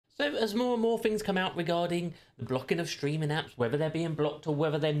So as more and more things come out regarding the blocking of streaming apps, whether they're being blocked or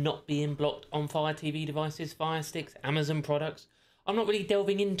whether they're not being blocked on Fire TV devices, Fire Sticks, Amazon products, I'm not really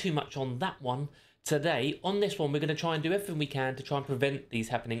delving in too much on that one today. On this one, we're going to try and do everything we can to try and prevent these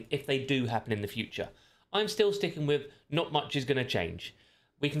happening if they do happen in the future. I'm still sticking with not much is going to change.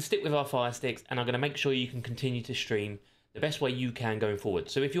 We can stick with our Fire Sticks, and I'm going to make sure you can continue to stream the best way you can going forward.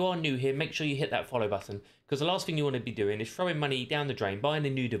 So if you are new here, make sure you hit that follow button, because the last thing you want to be doing is throwing money down the drain, buying a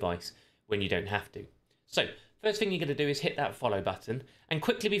new device when you don't have to. So first thing you're going to do is hit that follow button, and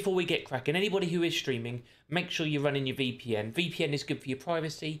quickly before we get cracking, anybody who is streaming, make sure you're running your VPN. VPN is good for your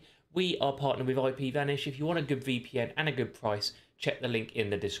privacy. We are partnered with IPVanish. If you want a good VPN and a good price, check the link in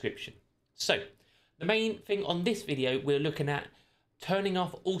the description. So the main thing on this video, we're looking at turning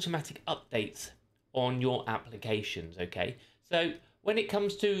off automatic updates on your applications, okay? So when it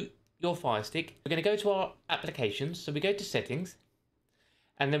comes to your Fire Stick, we're going to go to our applications. So we go to settings,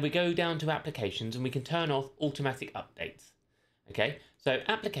 and then we go down to applications, and we can turn off automatic updates, okay? So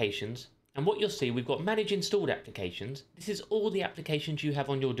applications, and what you'll see, we've got manage installed applications. This is all the applications you have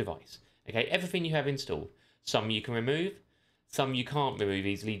on your device, okay? Everything you have installed. Some you can remove, some you can't remove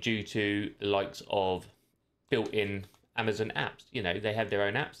easily due to the likes of built-in Amazon apps. You know, they have their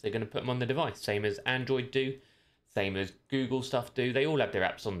own apps, they're going to put them on the device, same as Android do, same as Google stuff do. They all have their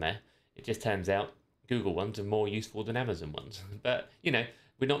apps on there. It just turns out Google ones are more useful than Amazon ones. But, you know,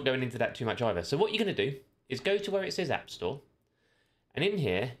 we're not going into that too much either. So what you're going to do is go to where it says App Store, and in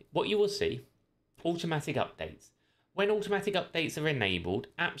here, what you will see, automatic updates. When automatic updates are enabled,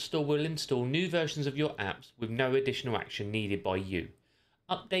 App Store will install new versions of your apps with no additional action needed by you.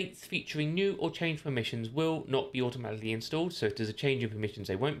 Updates featuring new or changed permissions will not be automatically installed, so if there's a change in permissions,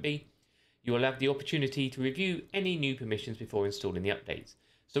 they won't be. You will have the opportunity to review any new permissions before installing the updates.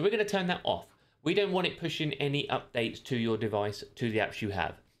 So we're going to turn that off. We don't want it pushing any updates to your device, to the apps you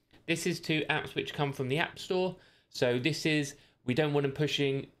have. This is to apps which come from the App Store. So this is, we don't want them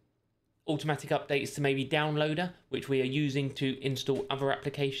pushing automatic updates to maybe Downloader, which we are using to install other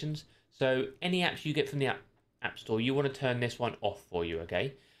applications. So any apps you get from the App Store, you want to turn this one off for you,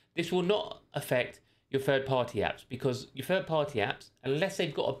 okay? This will not affect your third-party apps, because your third-party apps, unless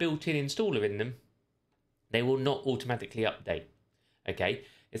they've got a built-in installer in them, they will not automatically update, okay?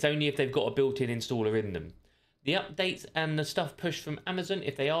 It's only if they've got a built-in installer in them. The updates and the stuff pushed from Amazon,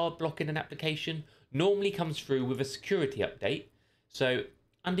 if they are blocking an application, normally comes through with a security update. So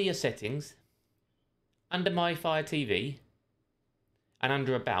under your settings, under My Fire TV, and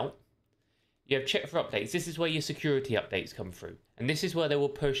under About, you have check for updates. This is where your security updates come through. And this is where they will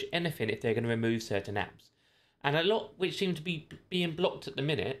push anything if they're going to remove certain apps. And a lot which seem to be being blocked at the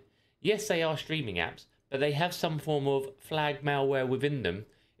minute, yes, they are streaming apps, but they have some form of flag malware within them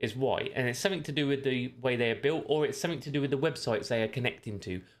is why. And it's something to do with the way they are built, or it's something to do with the websites they are connecting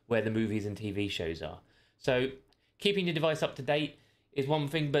to where the movies and TV shows are. So keeping your device up to date is one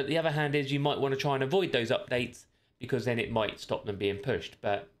thing, but the other hand is you might want to try and avoid those updates, because then it might stop them being pushed.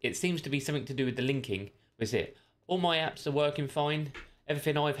 But it seems to be something to do with the linking. Was it? All my apps are working fine.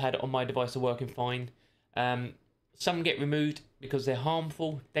 Everything I've had on my device are working fine. Some get removed because they're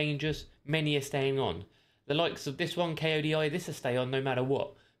harmful, dangerous. Many are staying on. The likes of this one, KODI, this will stay on no matter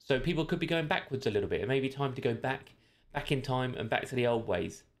what. So people could be going backwards a little bit. It may be time to go back in time and back to the old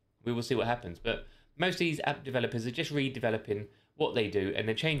ways. We will see what happens. But most of these app developers are just redeveloping what they do, and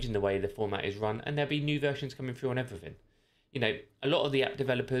they're changing the way the format is run, and there'll be new versions coming through on everything. You know, a lot of the app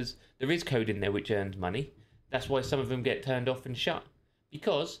developers, there is code in there which earns money. That's why some of them get turned off and shut.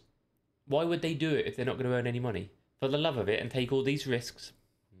 Because why would they do it if they're not going to earn any money? For the love of it and take all these risks?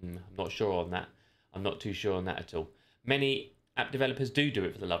 I'm not sure on that. I'm not too sure on that at all. Many app developers do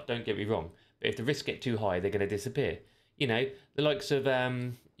it for the love, don't get me wrong. But if the risks get too high, they're going to disappear. You know, the likes of,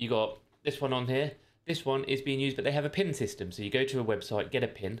 you got this one on here. This one is being used, but they have a pin system. So you go to a website, get a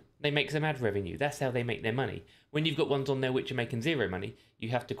pin, they make some ad revenue. That's how they make their money. When you've got ones on there which are making zero money, you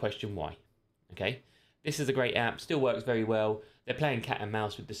have to question why. Okay? This is a great app, still works very well. They're playing cat and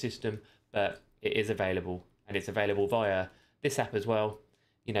mouse with the system, but it is available, and it's available via this app as well.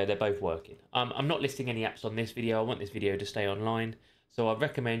 You know, they're both working. I'm not listing any apps on this video. I want this video to stay online. So I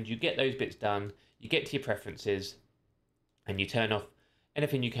recommend you get those bits done, you get to your preferences, and you turn off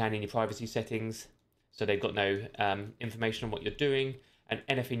anything you can in your privacy settings, so they've got no information on what you're doing, and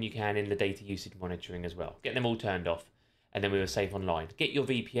anything you can in the data usage monitoring as well. Get them all turned off, and then we were safe online. Get your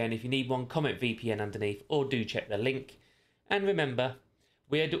VPN. If you need one, comment VPN underneath, or do check the link. And remember,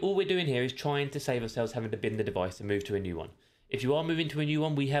 all we're doing here is trying to save ourselves having to bin the device and move to a new one. If you are moving to a new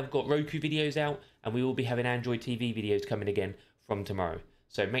one, we have got Roku videos out, and we will be having Android TV videos coming again from tomorrow.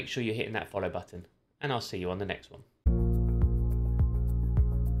 So make sure you're hitting that follow button, and I'll see you on the next one.